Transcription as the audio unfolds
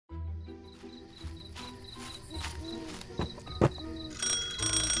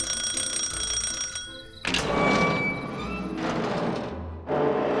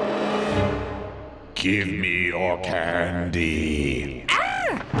Give me your candy.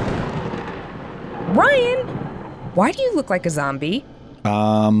 Ah! Ryan, why do you look like a zombie?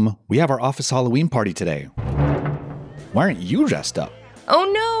 We have our office Halloween party today. Why aren't you dressed up? Oh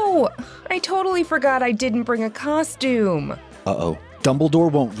no! I totally forgot I didn't bring a costume. Uh-oh.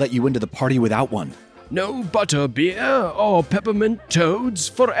 Dumbledore won't let you into the party without one. No butterbeer or peppermint toads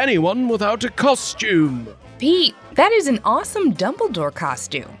for anyone without a costume. Pete, that is an awesome Dumbledore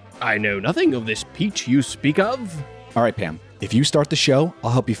costume. I know nothing of this Pete you speak of. All right, Pam. If you start the show, I'll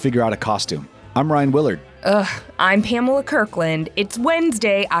help you figure out a costume. I'm Ryan Willard. I'm Pamela Kirkland. It's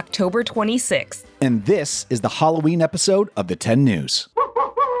Wednesday, October 26th. And this is the Halloween episode of the 10 News.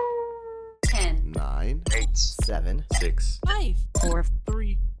 10, 9, 8, 7, 6, 5, 4,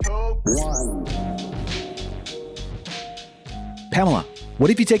 3, 2, 1. Pamela, what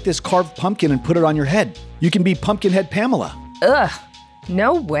if you take this carved pumpkin and put it on your head? You can be Pumpkinhead Pamela. Ugh,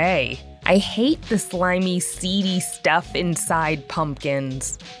 no way. I hate the slimy, seedy stuff inside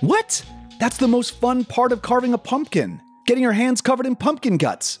pumpkins. What? That's the most fun part of carving a pumpkin. Getting your hands covered in pumpkin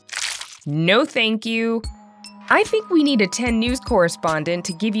guts. No thank you. I think we need a 10 News correspondent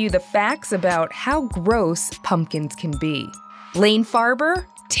to give you the facts about how gross pumpkins can be. Laine Farber,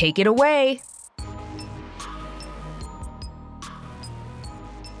 take it away.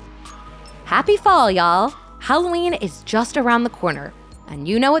 Happy fall, y'all. Halloween is just around the corner, and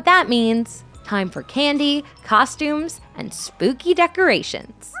you know what that means. Time for candy, costumes, and spooky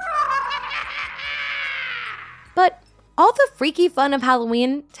decorations. But all the freaky fun of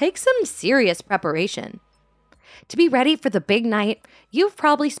Halloween takes some serious preparation. To be ready for the big night, you've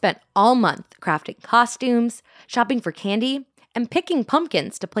probably spent all month crafting costumes, shopping for candy, and picking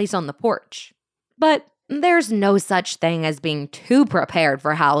pumpkins to place on the porch. But there's no such thing as being too prepared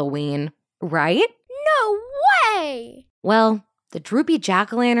for Halloween, right? No way! Well, the droopy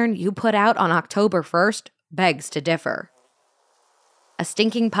jack-o'-lantern you put out on October 1st begs to differ. A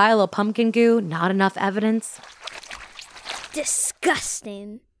stinking pile of pumpkin goo, not enough evidence?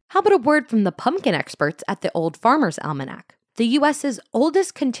 Disgusting. How about a word from the pumpkin experts at the Old Farmer's Almanac, the U.S.'s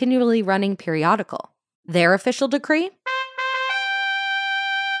oldest continually running periodical? Their official decree?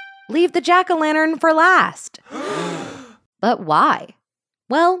 Leave the jack-o'-lantern for last. But why?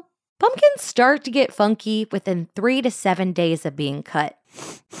 Well, pumpkins start to get funky within 3 to 7 days of being cut.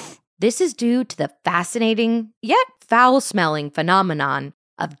 This is due to the fascinating, yet foul-smelling phenomenon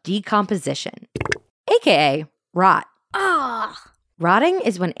of decomposition, aka rot. Rotting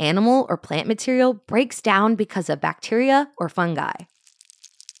is when animal or plant material breaks down because of bacteria or fungi.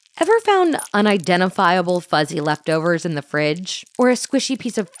 Ever found unidentifiable fuzzy leftovers in the fridge or a squishy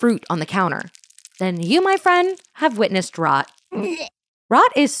piece of fruit on the counter? Then you, my friend, have witnessed rot.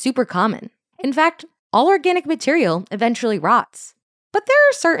 Rot is super common. In fact, all organic material eventually rots. But there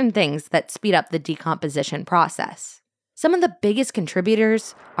are certain things that speed up the decomposition process. Some of the biggest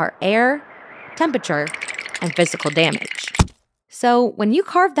contributors are air, temperature, and physical damage. So when you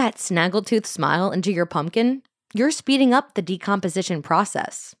carve that snaggletooth smile into your pumpkin, you're speeding up the decomposition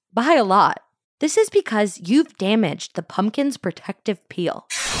process by a lot. This is because you've damaged the pumpkin's protective peel.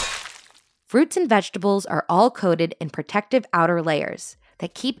 Fruits and vegetables are all coated in protective outer layers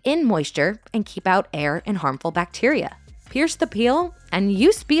that keep in moisture and keep out air and harmful bacteria. Pierce the peel, and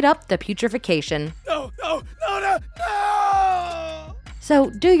you speed up the putrefaction. No! So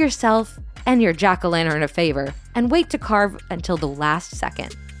do yourself and your jack-o'-lantern a favor and wait to carve until the last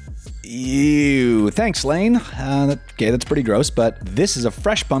second. Ew. Thanks, Laine. Okay, that's pretty gross, but this is a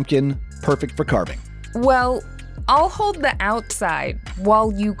fresh pumpkin, perfect for carving. Well, I'll hold the outside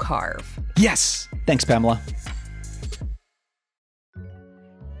while you carve. Yes! Thanks, Pamela.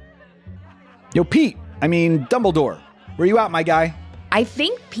 Yo, Dumbledore. Where you at, my guy? I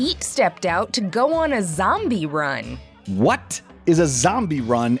think Pete stepped out to go on a zombie run. What is a zombie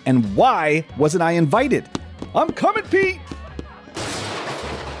run, and why wasn't I invited? I'm coming, Pete!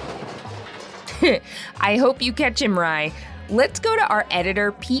 I hope you catch him, Rye. Let's go to our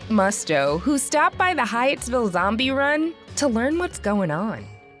editor, Pete Musto, who stopped by the Hyattsville zombie run to learn what's going on.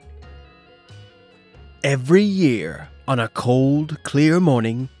 Every year, on a cold, clear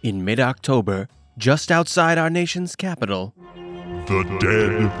morning in mid-October, just outside our nation's capital, The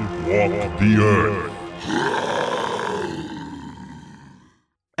dead walk the earth.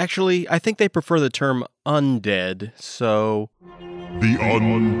 Actually, I think they prefer the term undead, so... The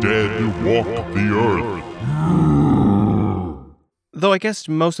undead walk the earth. Though I guess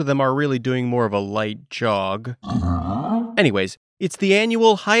most of them are really doing more of a light jog. Anyways, it's the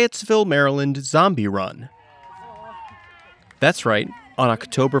annual Hyattsville, Maryland Zombie Run. That's right, on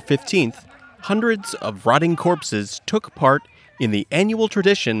October 15th, hundreds of rotting corpses took part in the annual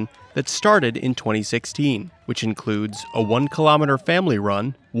tradition that started in 2016, which includes a 1-kilometer family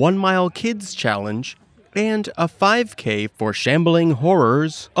run, 1-mile kids challenge, and a 5K for shambling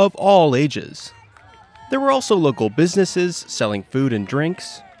horrors of all ages. There were also local businesses selling food and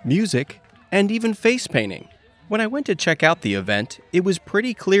drinks, music, and even face painting. When I went to check out the event, it was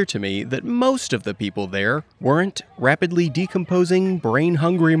pretty clear to me that most of the people there weren't rapidly decomposing,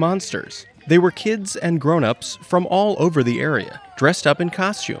 brain-hungry monsters. They were kids and grown-ups from all over the area, dressed up in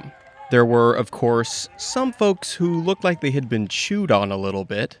costume. There were, of course, some folks who looked like they had been chewed on a little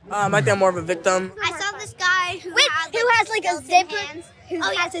bit. I think I'm more of a victim. I saw this guy who has like a zipper. Who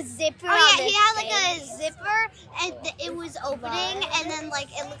has a zipper? Oh yeah, he had like a zipper, and it was opening, and then like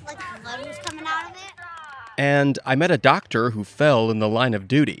it looked like blood was coming out of it. And I met a doctor who fell in the line of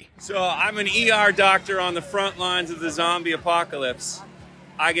duty. So I'm an ER doctor on the front lines of the zombie apocalypse.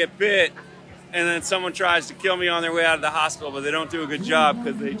 I get bit, and then someone tries to kill me on their way out of the hospital, but they don't do a good job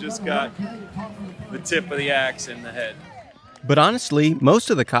because they just got the tip of the axe in the head. But honestly, most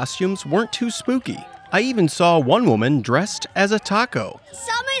of the costumes weren't too spooky. I even saw one woman dressed as a taco.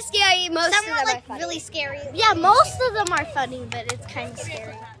 Some are scary, some are like really scary. Yeah, most of them are funny, but it's kind of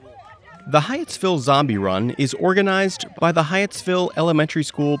scary. The Hyattsville Zombie Run is organized by the Hyattsville Elementary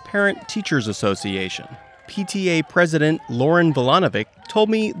School Parent-Teachers Association. PTA President Lauren Volanovic told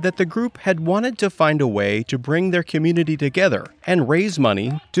me that the group had wanted to find a way to bring their community together and raise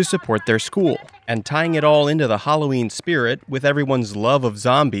money to support their school. And tying it all into the Halloween spirit with everyone's love of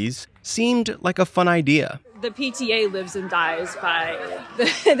zombies seemed like a fun idea. The PTA lives and dies by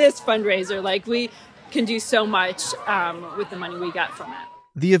this fundraiser. Like, we can do so much with the money we get from it.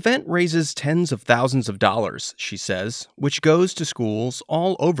 The event raises tens of thousands of dollars, she says, which goes to schools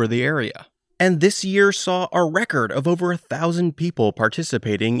all over the area. And this year saw a record of over 1,000 people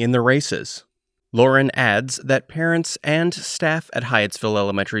participating in the races. Lauren adds that parents and staff at Hyattsville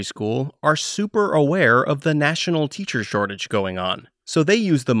Elementary School are super aware of the national teacher shortage going on. So they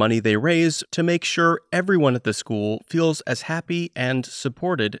use the money they raise to make sure everyone at the school feels as happy and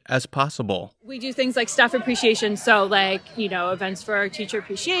supported as possible. We do things like staff appreciation, so events for our Teacher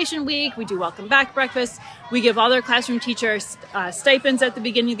Appreciation Week. We do welcome back breakfast. We give all their classroom teachers stipends at the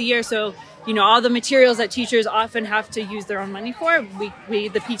beginning of the year, so all the materials that teachers often have to use their own money for, the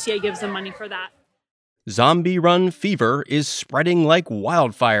PTA gives them money for that. Zombie Run fever is spreading like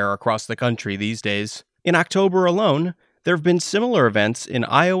wildfire across the country these days. In October alone, there have been similar events in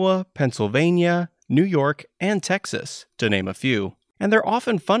Iowa, Pennsylvania, New York, and Texas, to name a few. And they're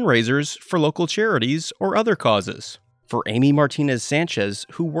often fundraisers for local charities or other causes. For Amy Martinez-Sanchez,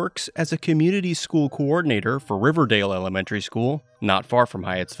 who works as a community school coordinator for Riverdale Elementary School, not far from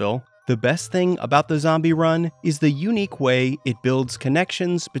Hyattsville, the best thing about the Zombie Run is the unique way it builds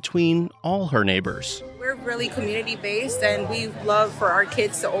connections between all her neighbors. We're really community-based, and we love for our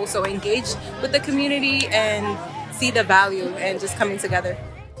kids to also engage with the community and see the value and just coming together.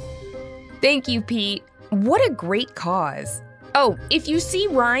 Thank you, Pete. What a great cause. Oh, if you see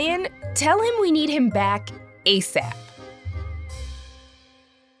Ryan, tell him we need him back ASAP.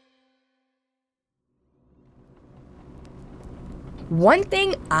 One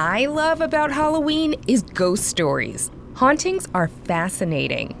thing I love about Halloween is ghost stories. Hauntings are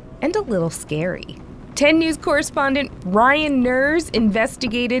fascinating and a little scary. 10 News correspondent Ryan Nerz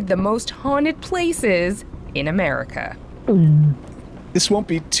investigated the most haunted places in America. This won't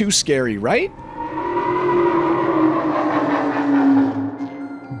be too scary, right?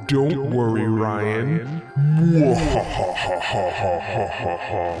 Don't worry, Ryan.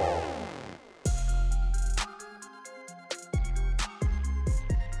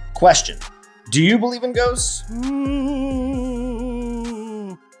 Question: do you believe in ghosts?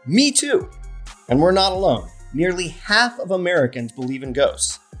 Me too. And we're not alone. Nearly half of Americans believe in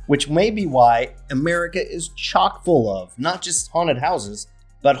ghosts, which may be why America is chock full of not just haunted houses,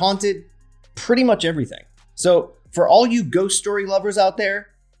 but haunted pretty much everything. So for all you ghost story lovers out there,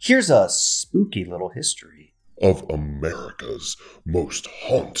 here's a spooky little history of America's most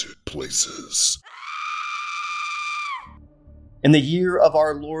haunted places. In the year of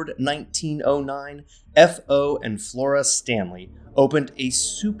our Lord 1909, F.O. and Flora Stanley opened a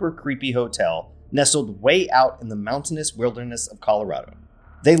super creepy hotel nestled way out in the mountainous wilderness of Colorado.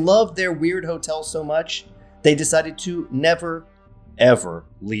 They loved their weird hotel so much, they decided to never, ever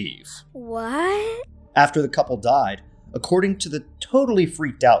leave. What? After the couple died, according to the totally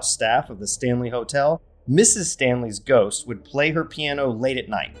freaked out staff of the Stanley Hotel, Mrs. Stanley's ghost would play her piano late at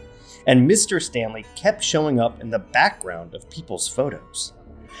night, and Mr. Stanley kept showing up in the background of people's photos.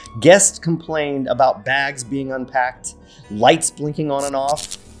 Guests complained about bags being unpacked, lights blinking on and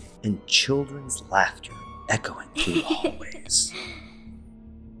off, and children's laughter echoing through the hallways.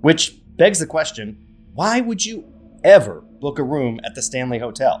 Which begs the question, why would you ever book a room at the Stanley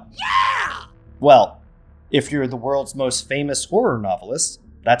Hotel? Yeah! Well, if you're the world's most famous horror novelist,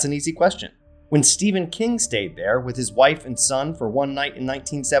 that's an easy question. When Stephen King stayed there with his wife and son for one night in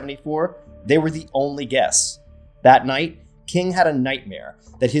 1974, they were the only guests. That night, King had a nightmare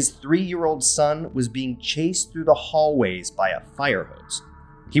that his 3-year-old son was being chased through the hallways by a fire hose.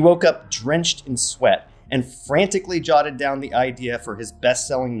 He woke up drenched in sweat and frantically jotted down the idea for his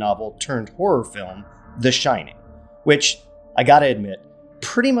best-selling novel turned horror film, The Shining, which, I gotta admit,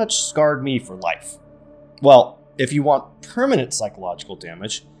 pretty much scarred me for life. Well, if you want permanent psychological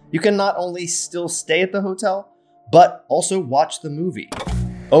damage, you can not only still stay at the hotel, but also watch the movie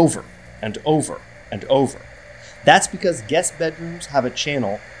over and over and over. That's because guest bedrooms have a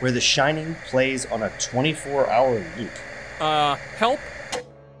channel where The Shining plays on a 24-hour loop. Help?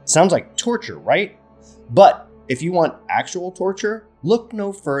 Sounds like torture, right? But if you want actual torture, look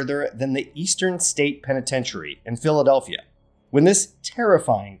no further than the Eastern State Penitentiary in Philadelphia. When this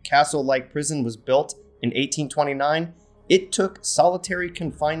terrifying castle-like prison was built in 1829, it took solitary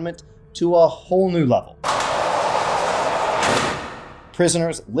confinement to a whole new level.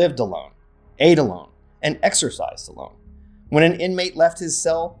 Prisoners lived alone, ate alone, and exercised alone. When an inmate left his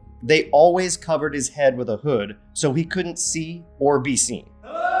cell, they always covered his head with a hood so he couldn't see or be seen.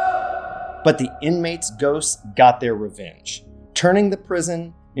 But the inmates' ghosts got their revenge, turning the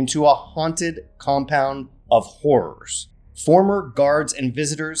prison into a haunted compound of horrors. Former guards and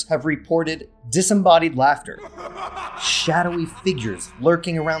visitors have reported disembodied laughter, shadowy figures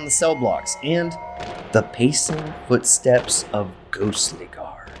lurking around the cell blocks, and the pacing footsteps of ghostly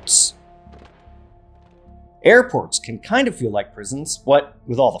guards. Airports can kind of feel like prisons, what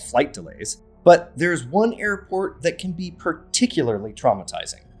with all the flight delays, but there's one airport that can be particularly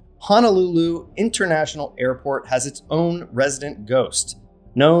traumatizing. Honolulu International Airport has its own resident ghost,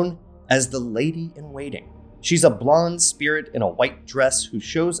 known as the Lady in Waiting. She's a blonde spirit in a white dress who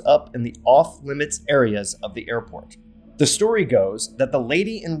shows up in the off-limits areas of the airport. The story goes that the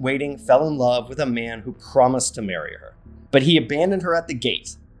Lady in Waiting fell in love with a man who promised to marry her, but he abandoned her at the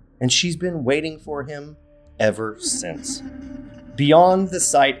gate, and she's been waiting for him ever since. Beyond the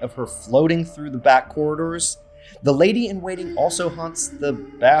sight of her floating through the back corridors, the Lady in Waiting also haunts the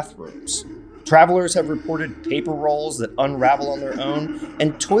bathrooms. Travelers have reported paper rolls that unravel on their own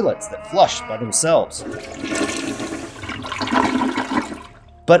and toilets that flush by themselves.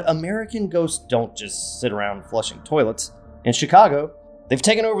 But American ghosts don't just sit around flushing toilets. In Chicago, they've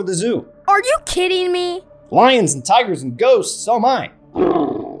taken over the zoo. Are you kidding me? Lions and tigers and ghosts, so am I.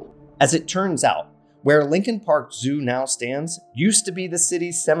 As it turns out, where Lincoln Park Zoo now stands used to be the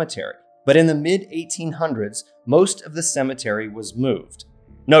city's cemetery. But in the mid-1800s, most of the cemetery was moved.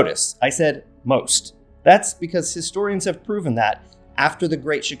 Notice, I said most. That's because historians have proven that after the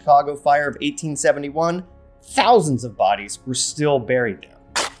Great Chicago Fire of 1871, thousands of bodies were still buried there.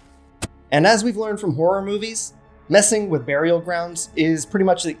 And as we've learned from horror movies, messing with burial grounds is pretty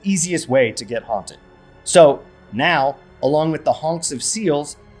much the easiest way to get haunted. So now, along with the honks of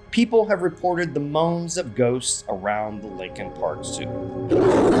seals, people have reported the moans of ghosts around the Lincoln Park Zoo.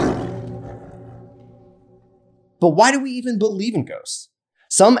 But why do we even believe in ghosts?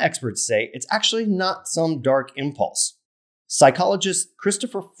 Some experts say it's actually not some dark impulse. Psychologist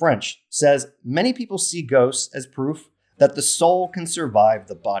Christopher French says many people see ghosts as proof that the soul can survive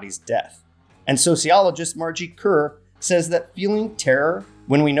the body's death. And sociologist Margie Kerr says that feeling terror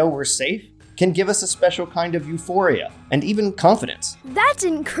when we know we're safe can give us a special kind of euphoria and even confidence. That's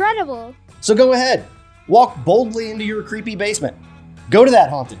incredible. So go ahead, walk boldly into your creepy basement. Go to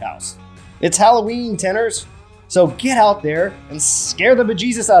that haunted house. It's Halloween, tenors. So get out there and scare the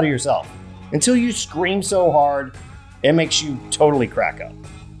bejesus out of yourself until you scream so hard it makes you totally crack up.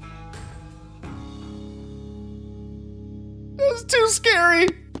 That was too scary.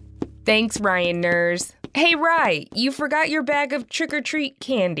 Thanks, Ryan Nerz. Hey, Rye, you forgot your bag of trick-or-treat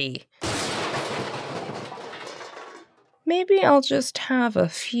candy. Maybe I'll just have a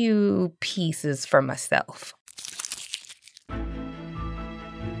few pieces for myself.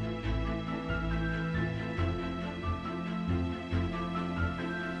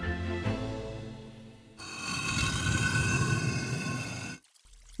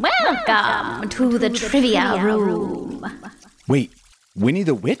 Welcome to the trivia room. Wait, Winnie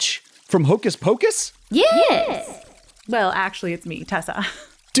the Witch? From Hocus Pocus? Yes. Well, actually, it's me, Tessa.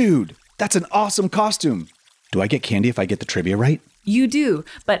 Dude, that's an awesome costume. Do I get candy if I get the trivia right? You do,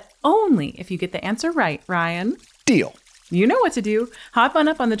 but only if you get the answer right, Ryan. Deal. You know what to do. Hop on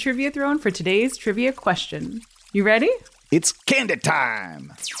up on the trivia throne for today's trivia question. You ready? It's candy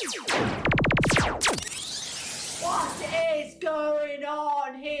time. What is going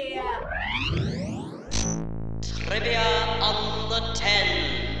on here? Trivia on the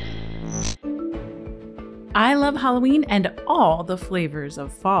 10. I love Halloween and all the flavors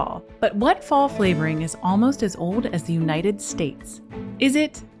of fall. But what fall flavoring is almost as old as the United States? Is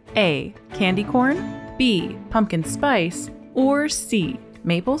it A, candy corn, B, pumpkin spice, or C,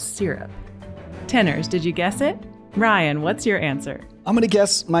 maple syrup? Tenors, did you guess it? Ryan, what's your answer? I'm going to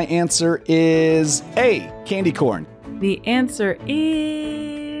guess my answer is A, candy corn. The answer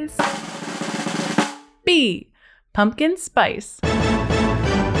is B, pumpkin spice.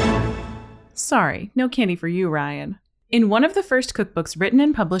 Sorry, no candy for you, Ryan. In one of the first cookbooks written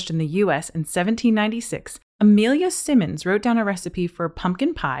and published in the U.S. in 1796, Amelia Simmons wrote down a recipe for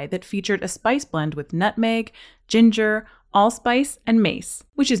pumpkin pie that featured a spice blend with nutmeg, ginger, allspice, and mace,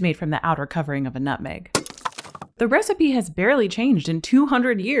 which is made from the outer covering of a nutmeg. The recipe has barely changed in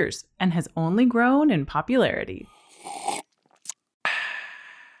 200 years and has only grown in popularity.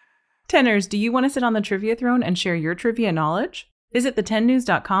 Tenors, do you want to sit on the trivia throne and share your trivia knowledge? Visit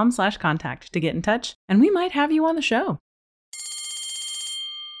the10news.com/contact to get in touch, and we might have you on the show.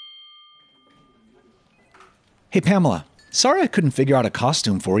 Hey, Pamela. Sorry I couldn't figure out a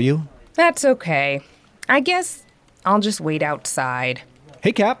costume for you. That's okay. I guess I'll just wait outside.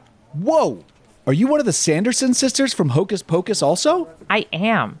 Hey, Cap. Whoa! Are you one of the Sanderson sisters from Hocus Pocus also? I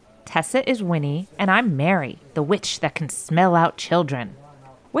am. Tessa is Winnie, and I'm Mary, the witch that can smell out children.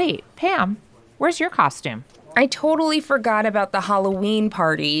 Wait, Pam, where's your costume? I totally forgot about the Halloween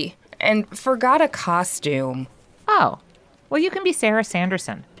party and forgot a costume. Oh, well, you can be Sarah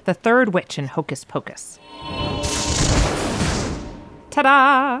Sanderson, the third witch in Hocus Pocus.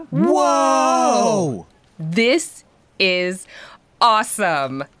 Ta-da! Whoa! This is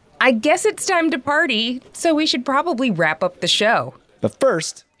awesome. I guess it's time to party, so we should probably wrap up the show. But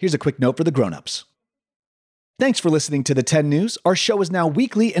first, here's a quick note for the grown-ups. Thanks for listening to the 10 News. Our show is now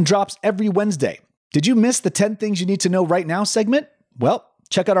weekly and drops every Wednesday. Did you miss the 10 things you need to know right now segment? Well,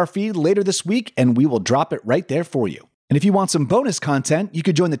 check out our feed later this week and we will drop it right there for you. And if you want some bonus content, you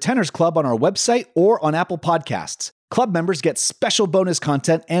could join the Tenors Club on our website or on Apple Podcasts. Club members get special bonus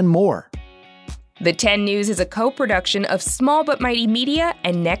content and more. The 10 News is a co-production of Small But Mighty Media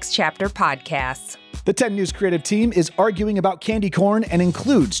and Next Chapter Podcasts. The 10 News creative team is arguing about candy corn and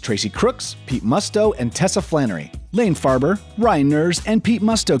includes Tracy Crooks, Pete Musto, and Tessa Flannery. Laine Farber, Ryan Nerz, and Pete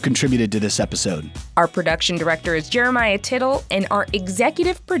Musto contributed to this episode. Our production director is Jeremiah Tittle, and our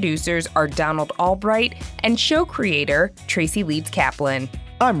executive producers are Donald Albright and show creator Tracy Leeds Kaplan.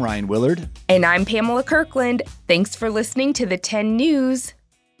 I'm Ryan Willard. And I'm Pamela Kirkland. Thanks for listening to the 10 News.